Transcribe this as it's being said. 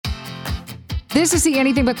This is the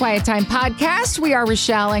Anything But Quiet Time podcast. We are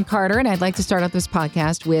Rochelle and Carter, and I'd like to start out this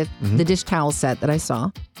podcast with the dish towel set that I saw.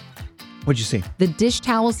 What'd you see? The dish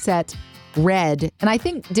towel set red, and I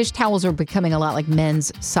think dish towels are becoming a lot like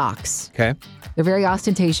men's socks. Okay. They're very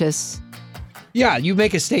ostentatious. Yeah, you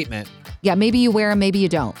make a statement. Yeah, maybe you wear them, maybe you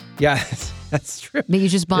don't. Yeah, that's true. Maybe you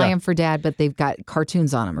just buy them for dad, but they've got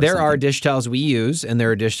cartoons on them or There something. are dish towels we use, and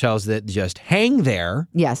there are dish towels that just hang there.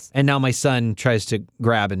 Yes. And now my son tries to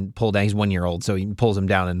grab and pull down. He's 1 year old, so he pulls them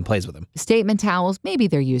down and plays with them. Statement towels, maybe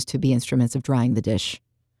they're used to be instruments of drying the dish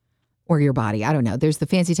or your body. I don't know. There's the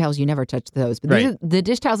fancy towels. You never touch those. But Right. the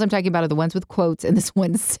dish towels I'm talking about are the ones with quotes. And this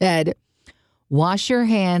one said, wash your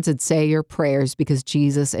hands and say your prayers because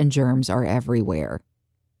Jesus and germs are everywhere.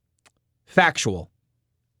 Factual.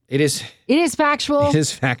 It is factual. It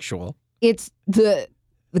is factual. It's the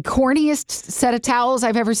corniest set of towels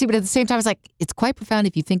I've ever seen. But at the same time, it's quite profound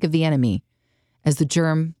if you think of the enemy as the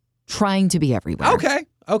germ trying to be everywhere.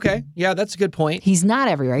 Okay. Yeah, that's a good point. He's not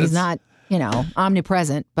everywhere. He's not,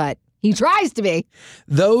 omnipresent, but he tries to be.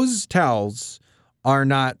 Those towels are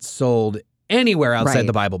not sold anywhere outside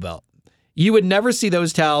the Bible Belt. You would never see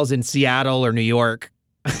those towels in Seattle or New York.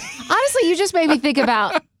 Honestly, you just made me think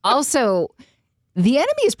about also the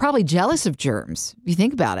enemy is probably jealous of germs, if you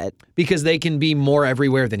think about it. Because they can be more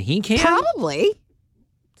everywhere than he can? Probably.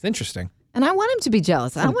 It's interesting. And I want him to be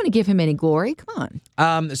jealous. I don't want to give him any glory. Come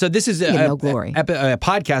on. So this is no glory. a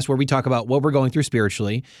podcast where we talk about what we're going through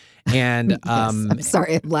spiritually. And Yes. I'm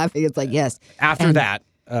sorry, I'm laughing. It's like, yes. after that.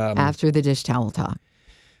 After the dish towel talk.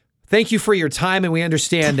 Thank you for your time, and we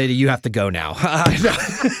understand that you have to go now.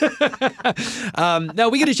 No,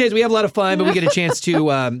 we get a chance. We have a lot of fun, but we get a chance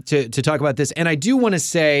to talk about this. And I do want to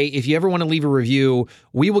say, if you ever want to leave a review,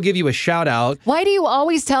 we will give you a shout out. Why do you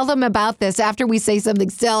always tell them about this after we say something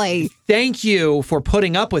silly? Thank you for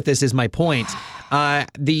putting up with this. Is my point. The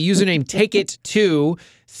username TakeIt2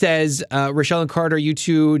 says, Rochelle and Carter, you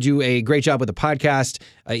two do a great job with the podcast.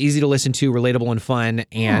 Easy to listen to, relatable and fun,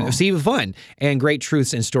 and fun, and great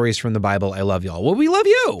truths and stories from the Bible. I love y'all. Well, we love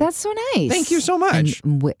you. That's so nice. Thank you so much.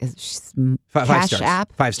 And, Five Cash stars.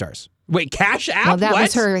 App? 5 stars. Wait, Cash App? Well, that What?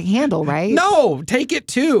 was her handle, right? No,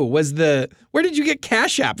 TakeIt2 was the. Where did you get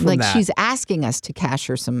Cash App from like that? she's asking us to cash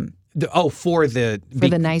her some for the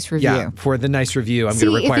nice review. Yeah, for the nice review. I'm going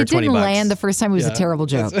to require $20. If it didn't land the first time, it was a terrible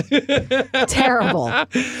joke. Terrible.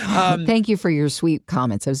 Thank you for your sweet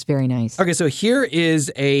comments. That was very nice. Okay, so here is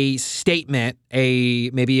a statement,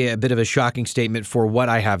 maybe a bit of a shocking statement for what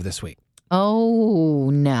I have this week. Oh,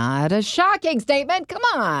 not a shocking statement. Come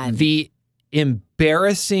on. The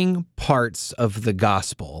embarrassing parts of the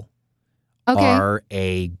gospel are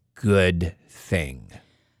a good thing.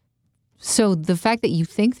 So the fact that you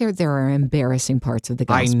think there are embarrassing parts of the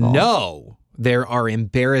gospel. I know there are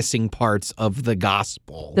embarrassing parts of the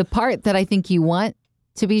gospel. The part that I think you want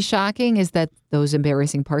to be shocking is that those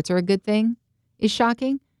embarrassing parts are a good thing is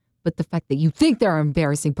shocking. But the fact that you think there are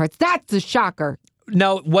embarrassing parts, that's the shocker.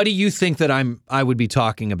 Now, what do you think that I would be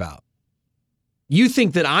talking about? You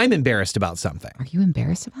think that I'm embarrassed about something. Are you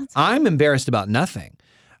embarrassed about something? I'm embarrassed about nothing.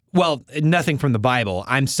 Well, nothing from the Bible.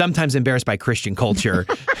 I'm sometimes embarrassed by Christian culture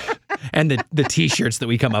and the T-shirts that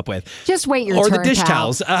we come up with. Just wait your turn, turn, or the dish pal.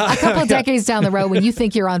 towels. A couple of decades down the road when you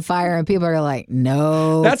think you're on fire and people are like,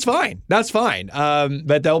 no. That's fine.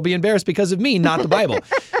 But they'll be embarrassed because of me, not the Bible.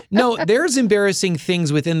 No, there's embarrassing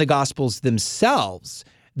things within the Gospels themselves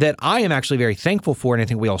that I am actually very thankful for, and I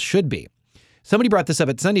think we all should be. Somebody brought this up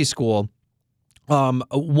at Sunday school.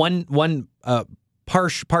 One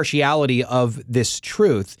partiality of this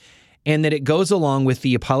truth, and that it goes along with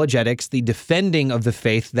the apologetics, the defending of the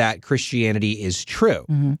faith that Christianity is true.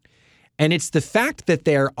 Mm-hmm. And it's the fact that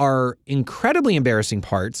there are incredibly embarrassing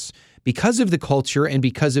parts because of the culture and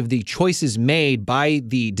because of the choices made by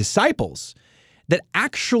the disciples that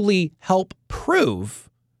actually help prove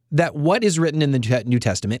that what is written in the New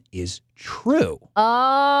Testament is true.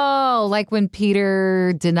 Oh, like when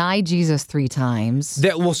Peter denied Jesus 3 times.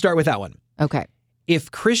 We'll start with that one. Okay. If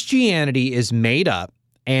Christianity is made up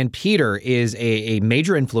and Peter is a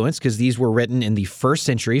major influence, because these were written in the 1st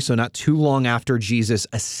century, so not too long after Jesus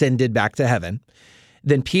ascended back to heaven,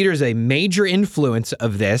 then Peter's a major influence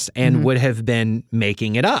of this and would have been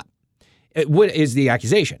making it up. Is the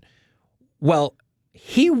accusation. Well,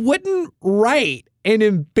 he wouldn't write an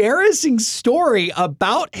embarrassing story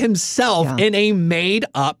about himself in a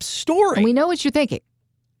made-up story. And we know what you're thinking.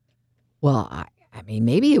 Well, I mean,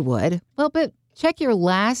 maybe you would. Well, but check your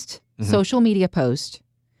last social media post.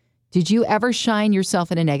 Did you ever shine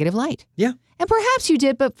yourself in a negative light? Yeah. And perhaps you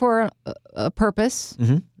did, but for a purpose.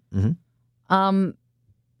 Mm-hmm. Mm-hmm.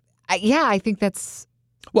 I think that's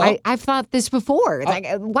Well, I've thought this before. Like,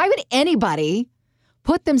 why would anybody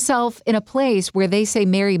put themselves in a place where they say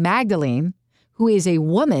Mary Magdalene, who is a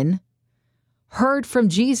woman, heard from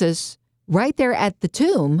Jesus right there at the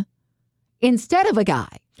tomb instead of a guy?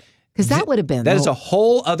 Because that would have been. That is a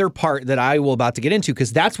whole other part that I will about to get into,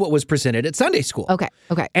 because that's what was presented at Sunday school. Okay.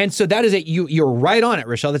 And so that is it. You're right on it,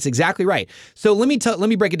 Rochelle. That's exactly right. So let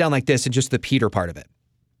me break it down like this in just the Peter part of it.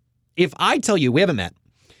 If I tell you, we haven't met.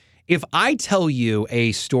 If I tell you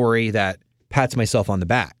a story that pats myself on the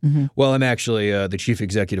back, well, I'm actually the chief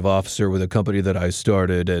executive officer with a company that I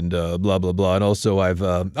started, and blah blah blah, and also I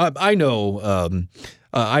know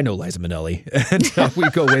Liza Minnelli, and we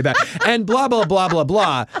go way back, and blah blah blah blah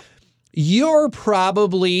blah. You're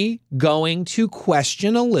probably going to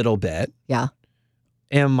question a little bit. Yeah.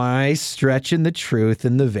 Am I stretching the truth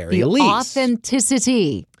in the very least?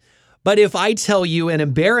 Authenticity. But if I tell you an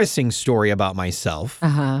embarrassing story about myself,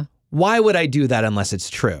 why would I do that unless it's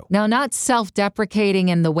true? Now, not self-deprecating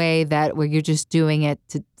in the way that where you're just doing it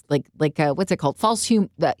to like what's it called? False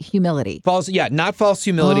humility. Not false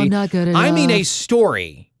humility. Oh, not good enough. I mean a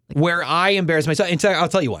story where I embarrass myself. And I'll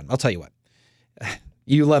tell you one.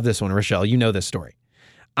 You love this one, Rochelle. You know this story.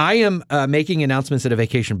 I am making announcements at a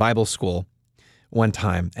vacation Bible school one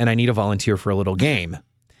time, and I need a volunteer for a little game.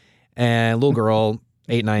 And a little girl,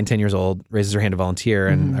 8, 9, 10 years old, raises her hand to volunteer,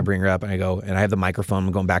 and I bring her up, and I go, and I have the microphone.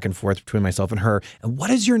 I'm going back and forth between myself and her. And what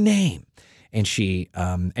is your name? And she's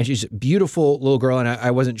a beautiful little girl, and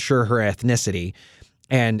I wasn't sure her ethnicity.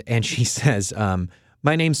 And she says,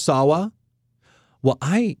 my name's Sawa. Well,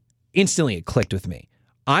 instantly it clicked with me.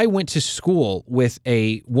 I went to school with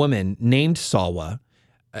a woman named Sawa,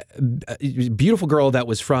 a beautiful girl that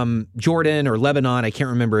was from Jordan or Lebanon. I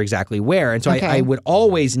can't remember exactly where. And so I would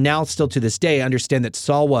always, now still to this day, understand that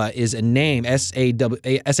Sawa is a name,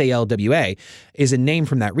 S-A-L-W-A, is a name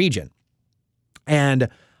from that region. And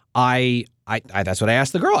I that's what I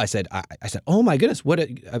asked the girl. I said, oh my goodness, what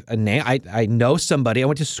a name. I know somebody. I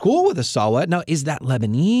went to school with a Sawa. Now, is that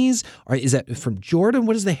Lebanese or is that from Jordan?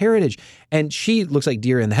 What is the heritage? And she looks like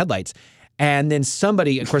deer in the headlights. And then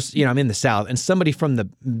somebody, of course, I'm in the South, and somebody from the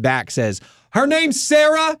back says, her name's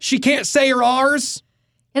Sarah. She can't say her R's.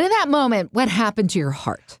 And in that moment, what happened to your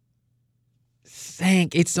heart?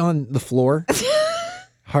 It's on the floor.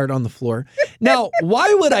 Heart on the floor. Now,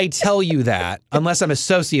 why would I tell you that unless I'm a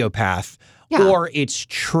sociopath or it's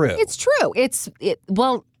true? It's true.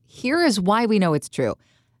 Well, here is why we know it's true.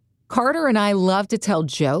 Carter and I love to tell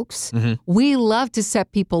jokes. We love to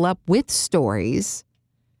set people up with stories.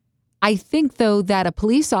 I think, though, that a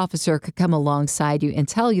police officer could come alongside you and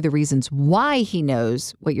tell you the reasons why he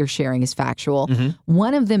knows what you're sharing is factual.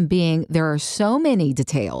 One of them being there are so many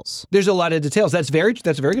details. There's a lot of details. That's a very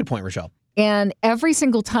good point, Rochelle. And every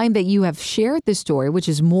single time that you have shared this story, which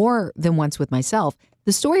is more than once with myself,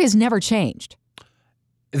 the story has never changed.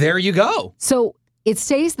 There you go. So it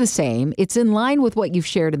stays the same. It's in line with what you've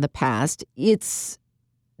shared in the past. It's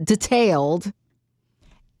detailed.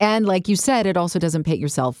 And like you said, it also doesn't paint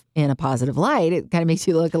yourself in a positive light. It kind of makes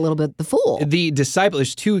you look a little bit the fool.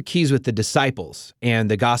 There's two keys with the disciples and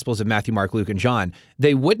the Gospels of Matthew, Mark, Luke, and John.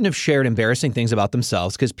 They wouldn't have shared embarrassing things about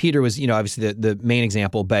themselves because Peter was, obviously the main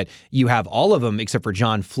example, but you have all of them except for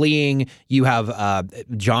John fleeing. You have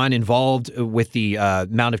John involved with the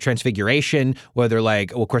Mount of Transfiguration where they're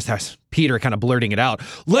like, well, of course, that's Peter kind of blurting it out.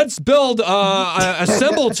 Let's build a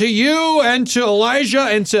symbol to you and to Elijah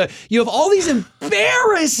and to, you have all these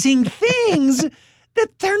embarrassing things that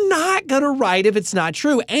they're not going to write if it's not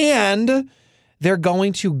true. And they're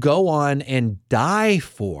going to go on and die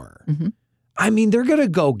for. I mean, they're going to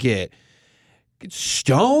go get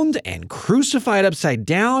stoned and crucified upside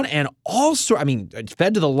down and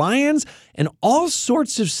fed to the lions and all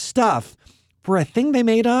sorts of stuff for a thing they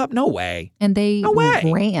made up. No way. And they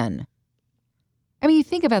ran. I mean, you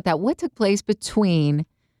think about that. What took place between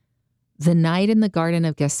the night in the Garden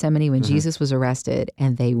of Gethsemane when Jesus was arrested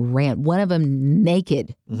and they ran? One of them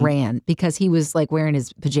naked ran because he was like wearing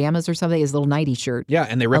his pajamas or something, his little nighty shirt. Yeah,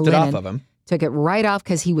 and they ripped it off of him. Took it right off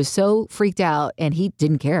because he was so freaked out and he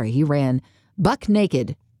didn't care. He ran buck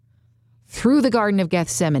naked through the Garden of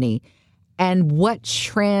Gethsemane. And what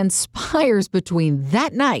transpires between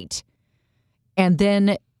that night and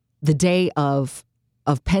then the day of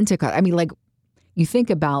Pentecost? I mean, like, you think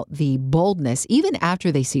about the boldness, even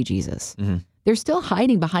after they see Jesus, they're still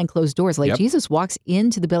hiding behind closed doors. Like Jesus walks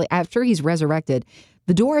into the building after he's resurrected.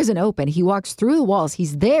 The door isn't open. He walks through the walls.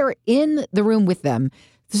 He's there in the room with them.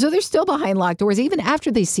 So they're still behind locked doors, even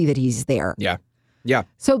after they see that he's there. Yeah. Yeah.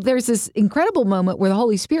 So there's this incredible moment where the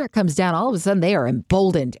Holy Spirit comes down. All of a sudden they are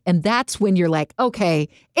emboldened. And that's when you're like, okay,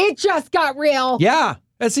 it just got real. Yeah,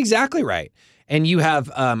 that's exactly right. And you have,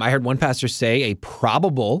 I heard one pastor say, a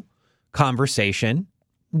probable conversation.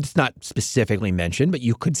 It's not specifically mentioned, but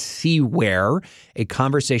you could see where a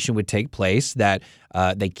conversation would take place that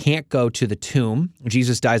they can't go to the tomb.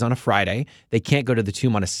 Jesus dies on a Friday. They can't go to the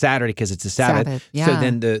tomb on a Saturday because it's a Sabbath. Yeah. So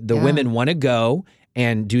then the women want to go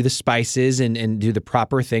and do the spices and do the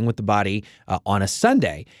proper thing with the body on a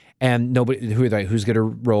Sunday. And nobody, who's going to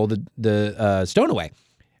roll the stone away?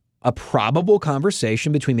 A probable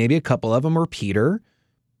conversation between maybe a couple of them or Peter.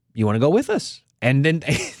 You want to go with us? And then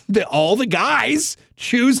all the guys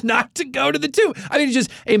choose not to go to the tomb. I mean, it's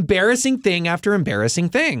just embarrassing thing after embarrassing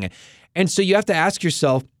thing. And so you have to ask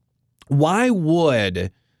yourself, why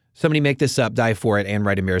would somebody make this up, die for it, and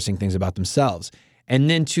write embarrassing things about themselves?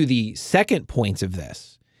 And then to the second point of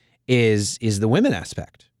this is the women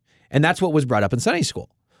aspect. And that's what was brought up in Sunday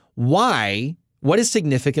school. Why? What is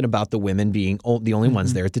significant about the women being the only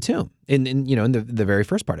ones there at the tomb in the very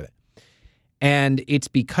first part of it? And it's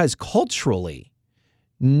because culturally,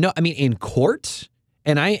 in court,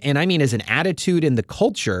 and I mean as an attitude in the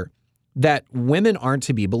culture, that women aren't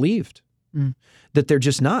to be believed, that they're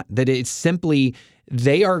just not, that it's simply,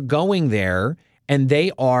 they are going there and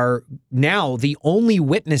they are now the only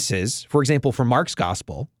witnesses, for example, for Mark's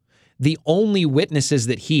gospel, the only witnesses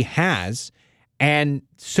that he has. And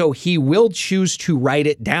so he will choose to write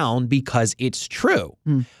it down because it's true.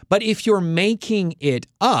 But if you're making it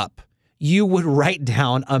up, you would write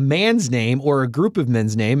down a man's name or a group of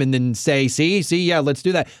men's name and then say, see, yeah, let's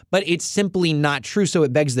do that. But it's simply not true. So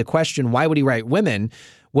it begs the question, why would he write women?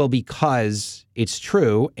 Well, because it's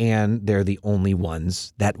true and they're the only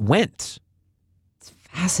ones that went. It's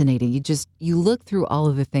fascinating. You look through all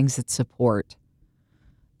of the things that support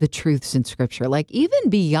the truths in Scripture, like even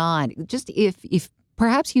beyond just if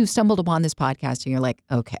perhaps you stumbled upon this podcast and you're like,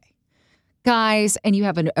 okay, guys, and you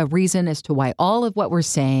have a reason as to why all of what we're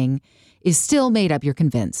saying is still made up. You're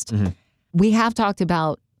convinced. We have talked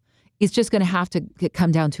about it's just going to have to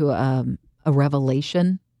come down to a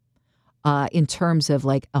revelation in terms of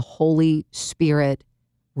like a Holy Spirit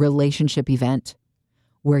relationship event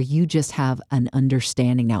where you just have an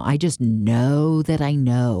understanding. Now, I just know that I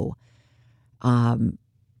know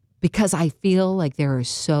because I feel like there is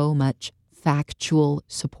so much factual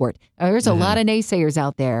support. There's a lot of naysayers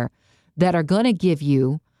out there that are going to give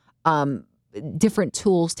you different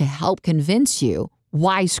tools to help convince you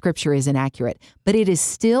why Scripture is inaccurate. But it is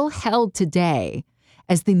still held today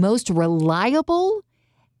as the most reliable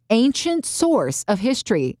ancient source of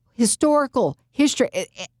historical history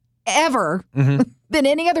ever than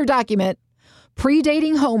any other document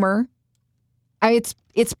predating Homer.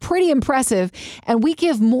 It's pretty impressive. And we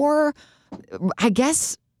give more, I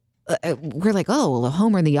guess, we're like, oh, well,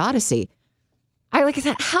 Homer and the Odyssey. I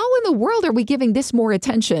said, how in the world are we giving this more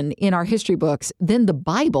attention in our history books than the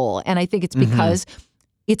Bible? And I think it's because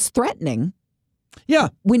it's threatening. Yeah.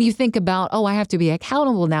 When you think about, I have to be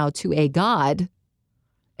accountable now to a God,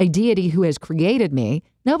 a deity who has created me.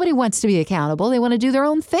 Nobody wants to be accountable. They want to do their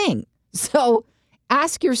own thing. So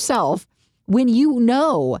ask yourself, when you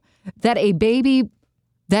know that a baby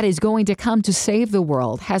that is going to come to save the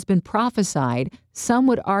world has been prophesied, some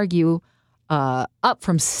would argue up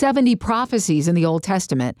from 70 prophecies in the Old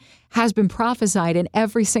Testament, has been prophesied, and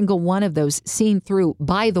every single one of those seen through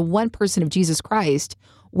by the one person of Jesus Christ,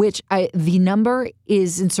 which the number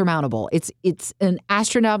is insurmountable. It's an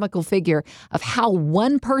astronomical figure of how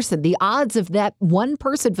one person, the odds of that one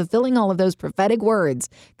person fulfilling all of those prophetic words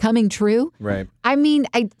coming true. Right. I mean,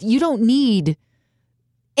 you don't need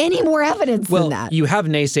any more evidence than that. You have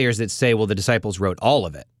naysayers that say, well, the disciples wrote all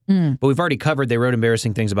of it. But we've already covered they wrote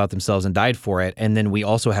embarrassing things about themselves and died for it. And then we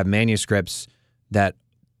also have manuscripts that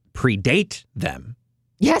predate them.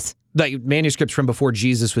 Yes. Like manuscripts from before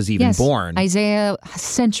Jesus was even born. Isaiah,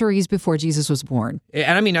 centuries before Jesus was born.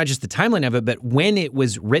 And I mean, not just the timeline of it, but when it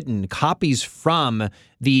was written, copies from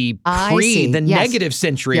the negative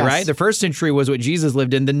century, right? The first century was what Jesus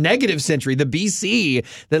lived in. The negative century, the BC,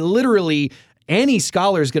 that literally any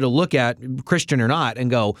scholar is going to look at, Christian or not, and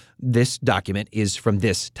go, this document is from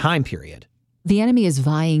this time period. The enemy is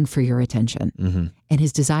vying for your attention, and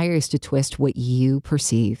his desire is to twist what you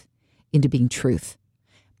perceive into being truth.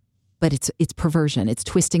 But it's perversion. It's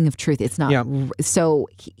twisting of truth. It's not. Yeah. So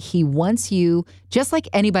he wants you, just like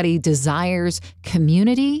anybody desires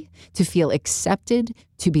community, to feel accepted,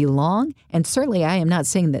 to belong. And certainly I am not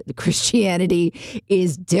saying that Christianity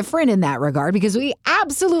is different in that regard, because we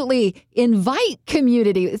absolutely invite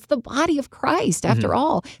community. It's the body of Christ, after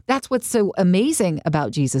all. That's what's so amazing about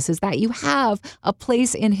Jesus, is that you have a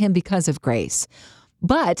place in him because of grace.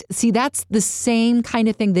 But see, that's the same kind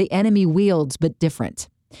of thing the enemy wields, but different.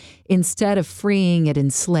 instead of freeing it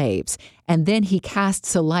enslaves. And then he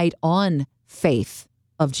casts a light on faith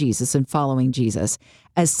of Jesus and following Jesus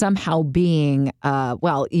as somehow being,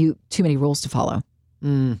 too many rules to follow.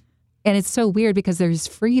 And it's so weird because there's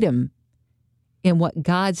freedom in what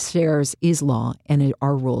God shares is law and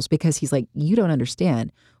are rules, because he's like, you don't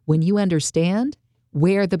understand. When you understand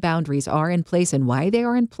where the boundaries are in place and why they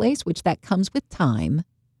are in place, which that comes with time,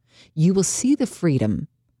 you will see the freedom,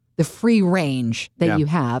 the free range that you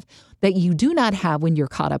have, that you do not have when you're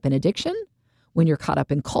caught up in addiction, when you're caught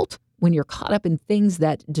up in cult, when you're caught up in things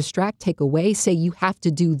that distract, take away, say you have to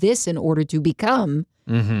do this in order to become.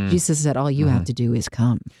 Jesus said, all you have to do is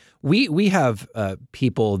come. We have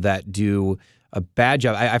people that do a bad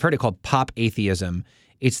job. I've heard it called pop atheism.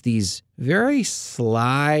 It's these very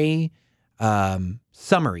sly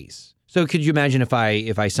summaries. So could you imagine if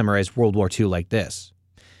I summarized World War II like this?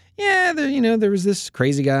 Yeah, there was this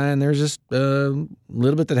crazy guy, and there's just a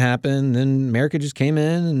little bit that happened, and America just came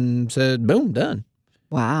in and said, boom, done.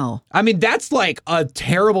 Wow. I mean, that's like a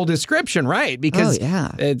terrible description, right? Because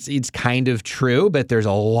it's kind of true, but there's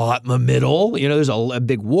a lot in the middle. There's a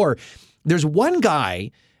big war. There's one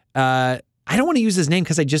guy, I don't want to use his name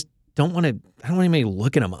because I don't want anybody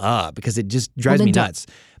looking him up because it just drives me nuts.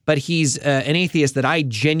 But he's an atheist that I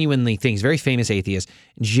genuinely think, he's a very famous atheist.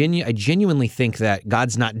 I genuinely think that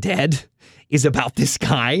God's Not Dead is about this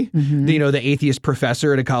guy, the atheist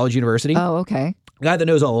professor at a college university. Oh, okay. A guy that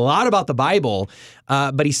knows a lot about the Bible,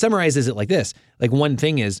 but he summarizes it like this. Like, one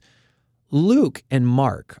thing is, Luke and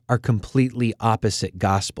Mark are completely opposite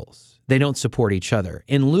gospels. They don't support each other.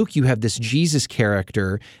 In Luke, you have this Jesus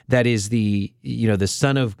character that is the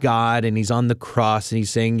Son of God, and he's on the cross, and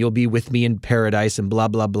he's saying, you'll be with me in paradise, and blah,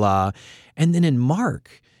 blah, blah. And then in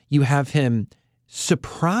Mark, you have him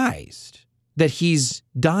surprised that he's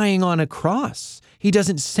dying on a cross. He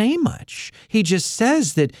doesn't say much. He just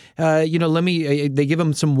says that, they give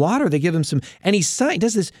him some water, they give him some, and he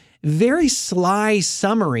does this very sly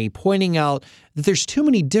summary pointing out that there's too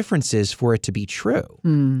many differences for it to be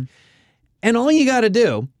true. And all you got to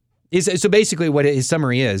do is, so basically what his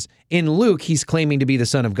summary is, in Luke, he's claiming to be the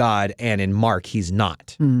Son of God, and in Mark, he's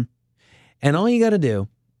not. And all you got to do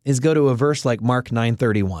is go to a verse like Mark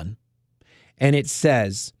 9:31, and it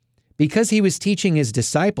says, because he was teaching his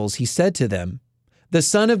disciples, he said to them, the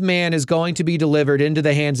Son of Man is going to be delivered into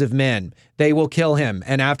the hands of men. They will kill him,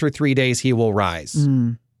 and after 3 days he will rise.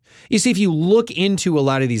 You see, if you look into a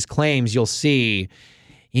lot of these claims, you'll see,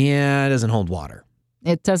 it doesn't hold water.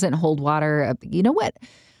 It doesn't hold water. You know what?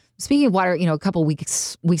 Speaking of water, a couple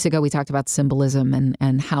weeks ago, we talked about symbolism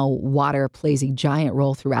and how water plays a giant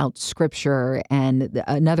role throughout Scripture. And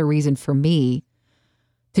another reason for me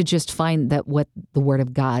to just find that what the Word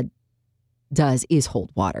of God does is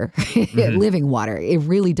hold water, living water. It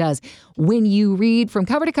really does. When you read from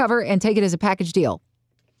cover to cover and take it as a package deal,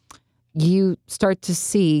 you start to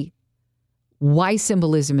see why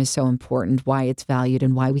symbolism is so important, why it's valued,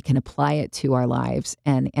 and why we can apply it to our lives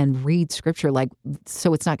and read Scripture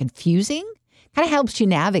so it's not confusing. Kind of helps you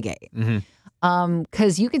navigate.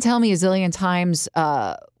 Because you can tell me a zillion times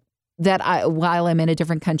that while I'm in a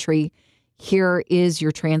different country, here is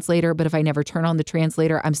your translator, but if I never turn on the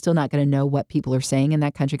translator, I'm still not going to know what people are saying in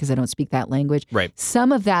that country because I don't speak that language. Right.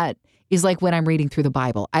 Some of that is like when I'm reading through the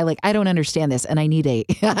Bible. I don't understand this, and I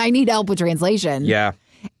need help with translation. Yeah.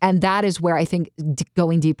 And that is where I think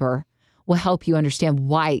going deeper will help you understand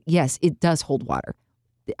why, yes, it does hold water.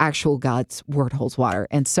 The actual God's word holds water.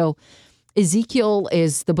 And so Ezekiel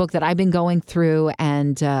is the book that I've been going through,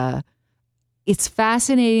 and it's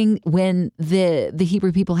fascinating when the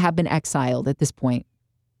Hebrew people have been exiled at this point.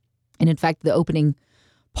 And in fact, the opening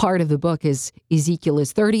part of the book is Ezekiel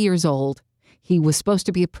is 30 years old. He was supposed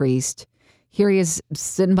to be a priest. Here he is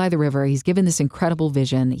sitting by the river. He's given this incredible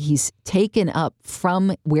vision. He's taken up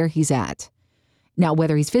from where he's at. Now,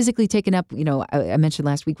 whether he's physically taken up, I mentioned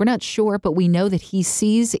last week, we're not sure, but we know that he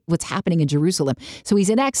sees what's happening in Jerusalem. So he's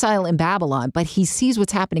in exile in Babylon, but he sees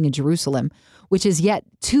what's happening in Jerusalem, which is yet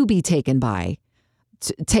to be taken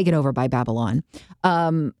over by Babylon.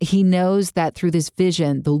 He knows that through this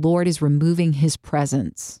vision, the Lord is removing his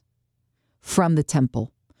presence from the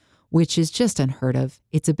temple, which is just unheard of.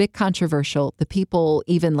 It's a bit controversial. The people,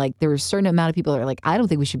 even there are a certain amount of people that are like, I don't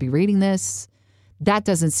think we should be reading this. That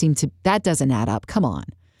doesn't add up. Come on.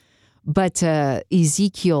 But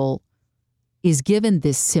Ezekiel is given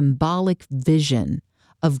this symbolic vision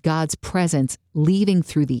of God's presence leaving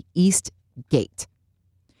through the east gate.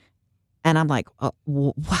 And I'm like,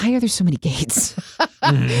 why are there so many gates?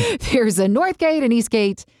 There's a north gate and east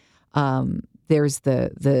gate. There's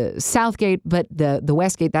the south gate, but the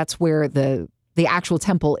west gate, that's where the the actual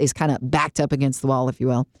temple is kind of backed up against the wall, if you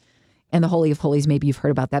will. And the Holy of Holies, maybe you've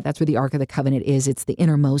heard about that. That's where the Ark of the Covenant is. It's the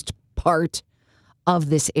innermost part of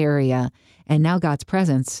this area. And now God's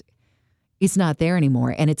presence, it's not there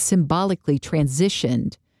anymore. And it's symbolically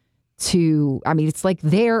transitioned to, I mean, it's like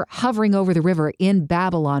they're hovering over the river in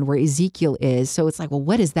Babylon where Ezekiel is. So it's like, well,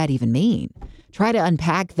 what does that even mean? Try to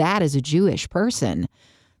unpack that as a Jewish person.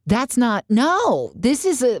 That's not, no, this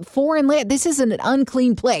is a foreign land. This is an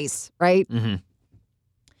unclean place, right? Mm-hmm.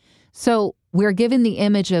 So we're given the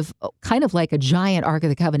image of kind of like a giant Ark of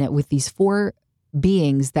the Covenant with these 4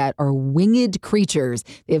 beings that are winged creatures.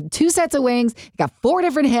 They have 2 sets of wings, got 4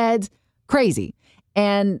 different heads, crazy.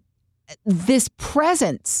 And this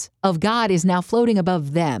presence of God is now floating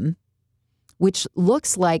above them, which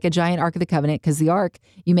looks like a giant Ark of the Covenant, because the Ark,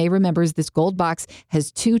 you may remember, is this gold box,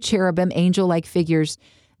 has 2 cherubim, angel-like figures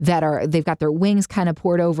that are, they've got their wings kind of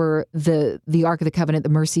poured over the Ark of the Covenant, the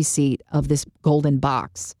mercy seat of this golden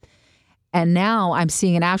box. And now I'm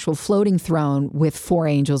seeing an actual floating throne with 4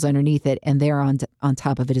 angels underneath it, and there on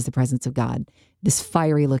top of it is the presence of God, this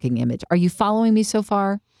fiery-looking image. Are you following me so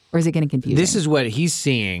far, or is it getting confusing? This is what he's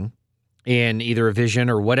seeing in either a vision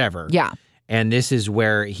or whatever. Yeah. And this is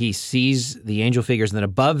where he sees the angel figures, and then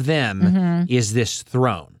above them is this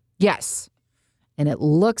throne. Yes. And it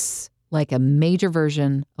looks like a major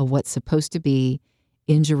version of what's supposed to be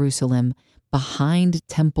in Jerusalem, behind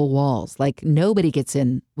temple walls. Like nobody gets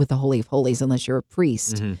in with the Holy of Holies unless you're a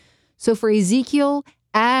priest. Mm-hmm. So for Ezekiel,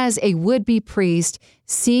 as a would-be priest,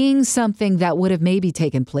 seeing something that would have maybe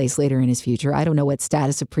taken place later in his future, I don't know what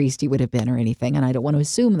status of priest he would have been or anything, and I don't want to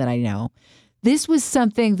assume that I know. This was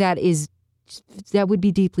something that would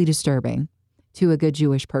be deeply disturbing to a good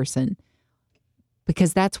Jewish person,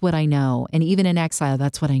 because that's what I know. And even in exile,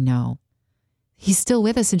 that's what I know. He's still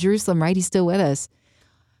with us in Jerusalem, right? He's still with us.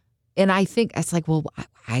 And I think it's like, well,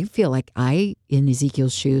 I feel like I, in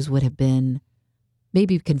Ezekiel's shoes, would have been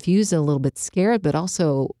maybe confused and a little bit scared, but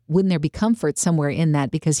also wouldn't there be comfort somewhere in that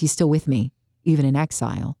because he's still with me, even in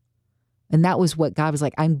exile? And that was what God was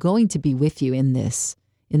like, I'm going to be with you in this,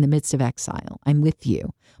 in the midst of exile. I'm with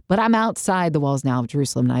you. But I'm outside the walls now of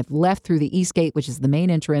Jerusalem, and I've left through the east gate, which is the main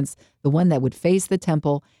entrance, the one that would face the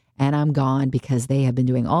temple, and I'm gone because they have been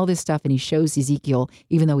doing all this stuff. And he shows Ezekiel,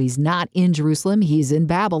 even though he's not in Jerusalem, he's in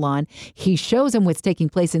Babylon, he shows him what's taking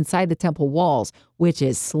place inside the temple walls, which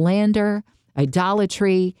is slander,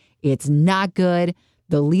 idolatry. It's not good.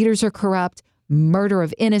 The leaders are corrupt, murder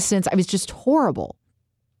of innocents. I mean, it's just horrible.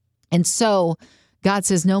 And so God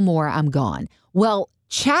says, no more, I'm gone. Well,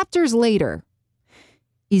 chapters later,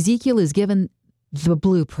 Ezekiel is given the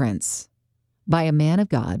blueprints by a man of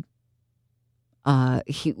God.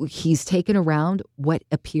 He's taken around what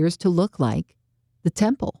appears to look like the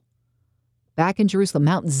temple back in Jerusalem,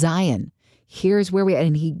 Mount Zion. Here's where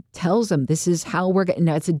and he tells them this is how we're getting.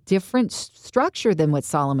 Now, it's a different structure than what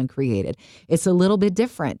Solomon created. It's a little bit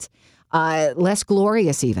different, less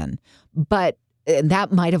glorious even. But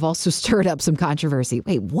that might have also stirred up some controversy.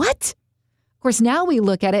 Wait, what? Of course, now we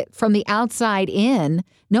look at it from the outside in,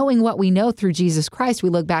 knowing what we know through Jesus Christ. We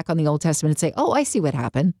look back on the Old Testament and say, oh, I see what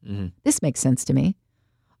happened. Mm-hmm. This makes sense to me.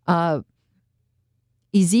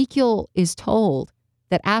 Ezekiel is told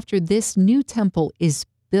that after this new temple is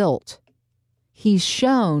built, he's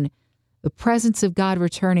shown the presence of God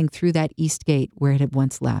returning through that east gate where it had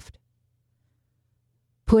once left,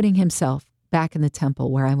 putting himself back in the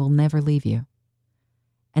temple where I will never leave you.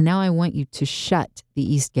 And now I want you to shut the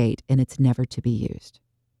east gate, and it's never to be used.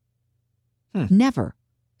 Never.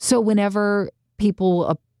 So whenever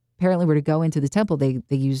people apparently were to go into the temple, they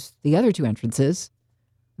use the other 2 entrances.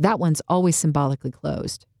 That one's always symbolically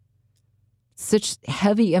closed. Such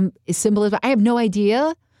heavy symbolism. I have no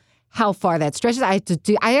idea how far that stretches. I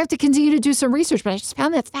have to continue to do some research, but I just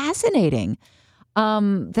found that fascinating,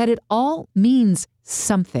 that it all means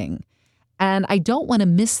something. And I don't want to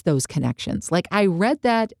miss those connections. Like I read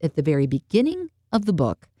that at the very beginning of the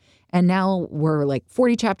book, and now we're like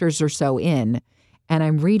 40 chapters or so in, and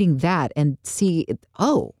I'm reading that and see,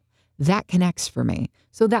 oh, that connects for me.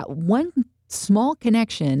 So that one small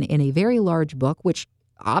connection in a very large book, which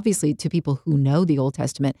obviously to people who know the Old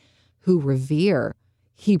Testament, who revere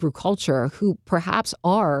Hebrew culture, who perhaps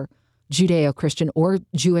are Judeo-Christian or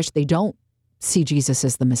Jewish, they don't see Jesus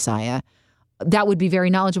as the Messiah, that would be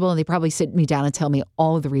very knowledgeable, and they probably sit me down and tell me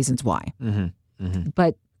all of the reasons why. Mm-hmm. Mm-hmm.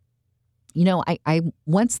 But, you know, I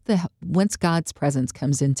once God's presence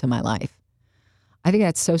comes into my life, I think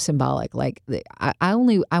that's so symbolic. Like I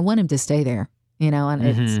want him to stay there, you know,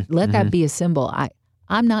 and let that be a symbol.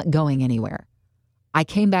 I'm not going anywhere. I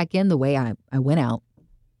came back in the way I went out.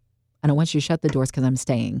 I don't want you to shut the doors because I'm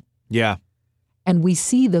staying. Yeah. And we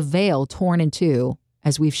see the veil torn in two,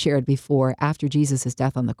 as we've shared before, after Jesus'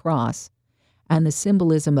 death on the cross. And the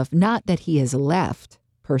symbolism of not that he has left,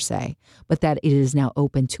 per se, but that it is now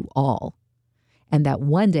open to all. And that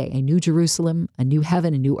one day, a new Jerusalem, a new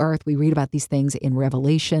heaven, a new earth, we read about these things in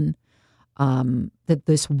Revelation, that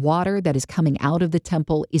this water that is coming out of the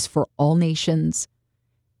temple is for all nations.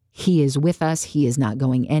 He is with us. He is not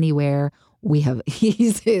going anywhere.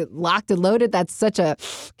 He's locked and loaded. That's such a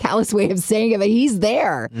callous way of saying it, but he's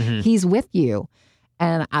there. Mm-hmm. He's with you.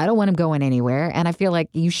 And I don't want him going anywhere. And I feel like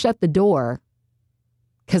you shut the door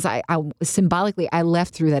because I symbolically, I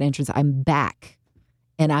left through that entrance. I'm back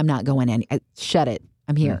and I'm not going any. Shut it.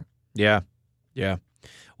 I'm here. Yeah. Yeah.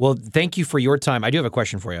 Well, thank you for your time. I do have a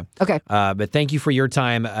question for you. Okay. But thank you for your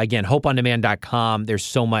time. Again, hopeondemand.com. There's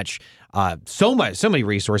so many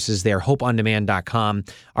resources there, hopeondemand.com.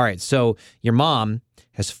 All right. So your mom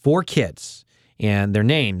has 4 kids and their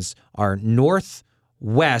names are North,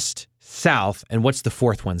 West, South. And what's the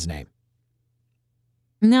 4th one's name?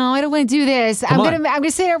 No, I don't want to do this. I'm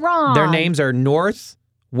gonna say it wrong. Their names are North,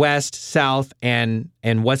 West, South, and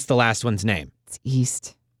what's the last one's name? It's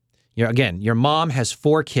East. Your mom has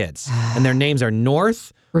 4 kids, and their names are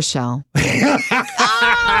North. Rochelle.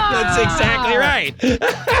 That's exactly right.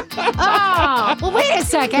 Well, wait a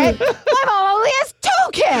second. My mom only has 2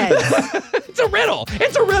 kids. It's a riddle.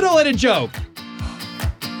 It's a riddle and a joke.